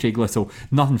times about Craig Little.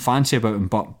 Nothing fancy about him,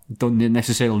 but don't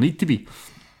necessarily need to be.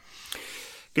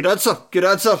 Good answer.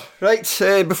 Right,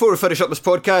 before we finish up this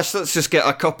podcast, let's just get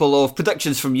a couple of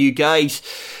predictions from you guys.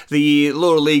 The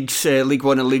lower leagues, League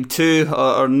 1 and League 2,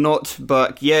 are not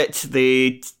back yet.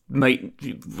 We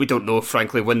don't know,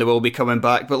 frankly, when they will be coming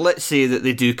back, but let's say that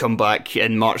they do come back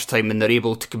in March time and they're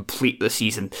able to complete the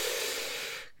season.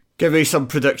 Give me some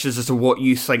predictions as to what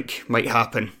you think might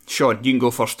happen. Sean, you can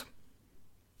go first.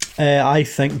 I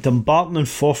think Dumbarton and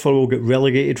Forfar will get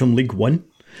relegated from League 1.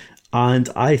 And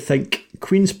I think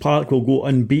Queen's Park will go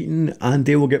unbeaten and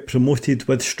they will get promoted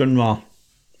with Stranraer.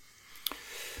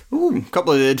 Ooh, a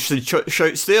couple of interesting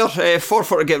shouts there.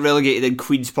 Forfar to get relegated in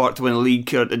Queen's Park to win a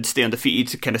league and stay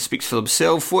undefeated, it kind of speaks for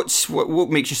themselves. What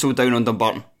makes you so down on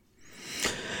Dumbarton?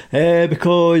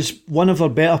 Because one of their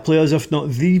better players, if not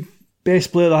the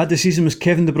best player they had this season, was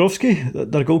Kevin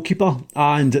Dabrowski, their goalkeeper.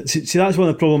 And see, that's one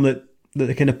of the problems that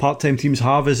the kind of part-time teams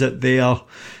have, is that their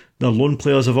loan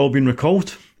players have all been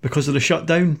recalled because of the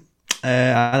shutdown,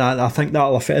 and I think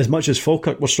that'll affect, as much as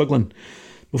Falkirk were struggling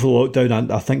before the lockdown,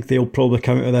 I think they'll probably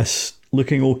come out of this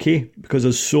looking okay, because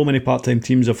there's so many part-time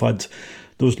teams have had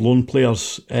those loan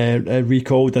players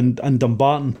recalled, and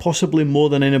Dumbarton, possibly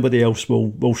more than anybody else,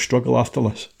 will struggle after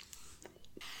this.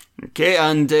 Okay,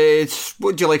 and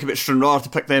what do you like about Stranraer to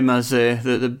pick them as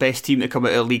the best team to come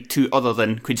out of League 2 other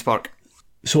than Queen's Park?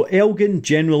 So Elgin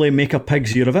generally make a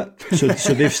pig's ear of it. So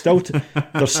they've still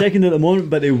they're second at the moment,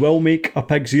 but they will make a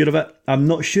pig's ear of it. I'm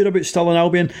not sure about Stirling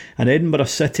Albion and Edinburgh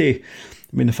City.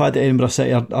 I mean, the fact that Edinburgh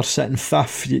City are sitting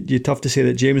fifth, you'd have to say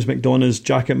that James McDonough's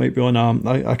jacket might be on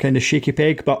a kind of shaky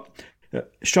peg. But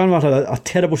Stranraer had a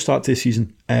terrible start to the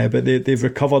season, but they've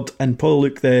recovered and probably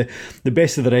look the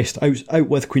best of the rest out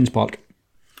with Queen's Park.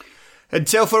 And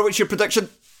Telfer, what's your prediction?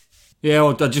 Yeah,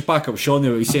 I'll just back up Sean there,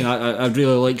 what he's saying. I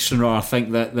really like Stranraer. I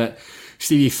think that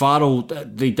Stevie Farrell,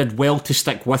 they did well to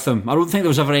stick with him. I don't think there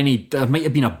was ever there might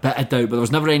have been a bit of doubt, but there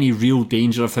was never any real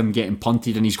danger of him getting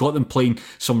punted, and he's got them playing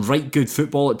some right good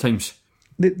football at times.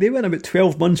 They went about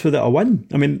 12 months without a win.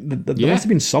 I mean, there must have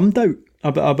been some doubt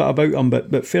about him,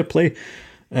 but fair play.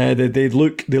 They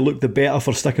look the better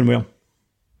for sticking well.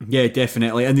 Yeah,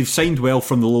 definitely. And they've signed well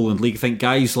from the Lowland League. I think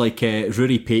guys like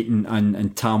Rory Payton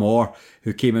and Tam Orr,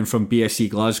 who came in from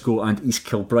BSC Glasgow and East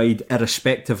Kilbride,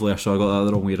 irrespectively, so I got that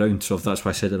the wrong way around, so that's why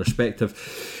I said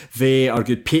irrespective. They are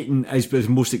good. Payton is the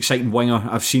most exciting winger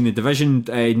I've seen in the division,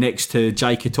 next to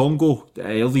Jai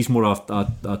Katongo. He's more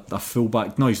a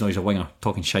fullback. No, he's a winger.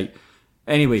 Talking shite.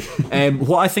 Anyway,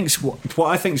 what I think's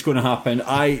going to happen,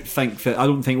 I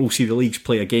don't think we'll see the leagues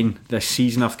play again this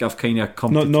season. I've kind of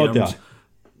come to terms.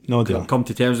 Come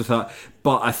to terms with that,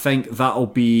 but I think that'll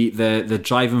be the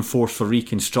driving force for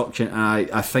reconstruction,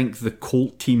 and I think the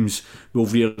Colt teams will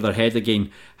rear their head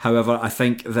again. However, I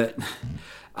think that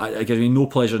it gives me no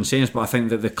pleasure in saying this, but I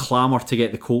think that the clamour to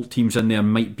get the Colt teams in there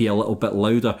might be a little bit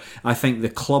louder. I think the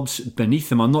clubs beneath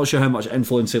them, I'm not sure how much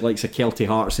influence the likes of Kelty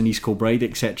Hearts and East Kilbride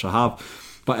etc.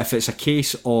 have, but if it's a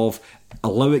case of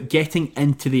getting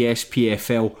into the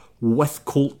SPFL with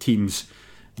Colt teams,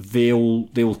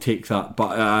 they'll take that.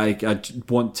 But I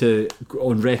want to,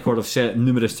 on record, I've said it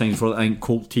numerous times before, I think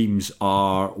Colt teams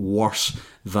are worse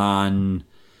than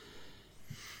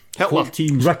Hitler. Colt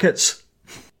teams. Ricketts.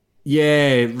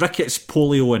 Yeah, Ricketts,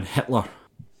 polio, and Hitler.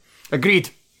 Agreed.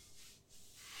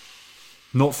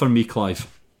 Not for me, Clive.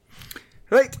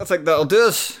 Right, I think that'll do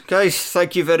us. Guys,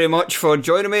 thank you very much for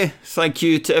joining me. Thank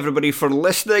you to everybody for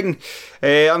listening.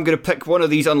 I'm going to pick one of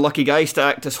these unlucky guys to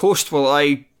act as host while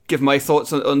I give my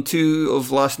thoughts on two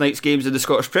of last night's games in the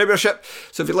Scottish Premiership.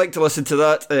 So if you'd like to listen to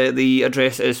that, the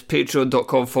address is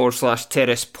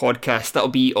patreon.com/Terrace Podcast. That'll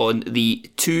be on the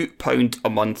 £2 a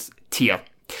month tier.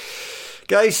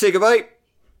 Guys, say goodbye.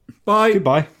 Bye.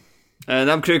 Goodbye.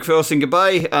 And I'm Craig Fells saying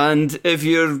goodbye. And if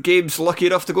your game's lucky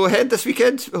enough to go ahead this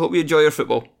weekend, I hope you enjoy your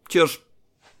football. Cheers.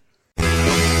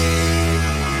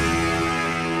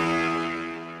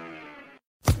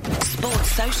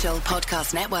 Sports Social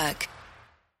Podcast Network.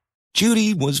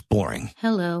 Judy was boring.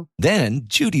 Hello. Then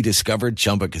Judy discovered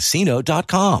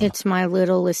ChumbaCasino.com. It's my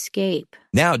little escape.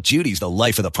 Now Judy's the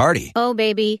life of the party. Oh,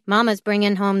 baby, mama's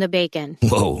bringing home the bacon.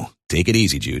 Whoa, take it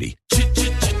easy, Judy.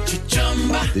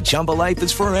 The Chumba life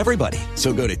is for everybody.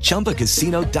 So go to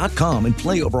ChumbaCasino.com and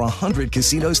play over 100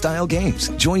 casino-style games.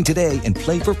 Join today and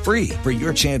play for free for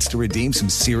your chance to redeem some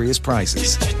serious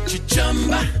prizes.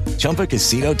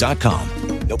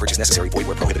 ChumbaCasino.com. No purchase necessary. Void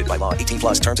where prohibited by law.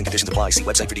 18+ terms and conditions apply. See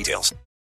website for details.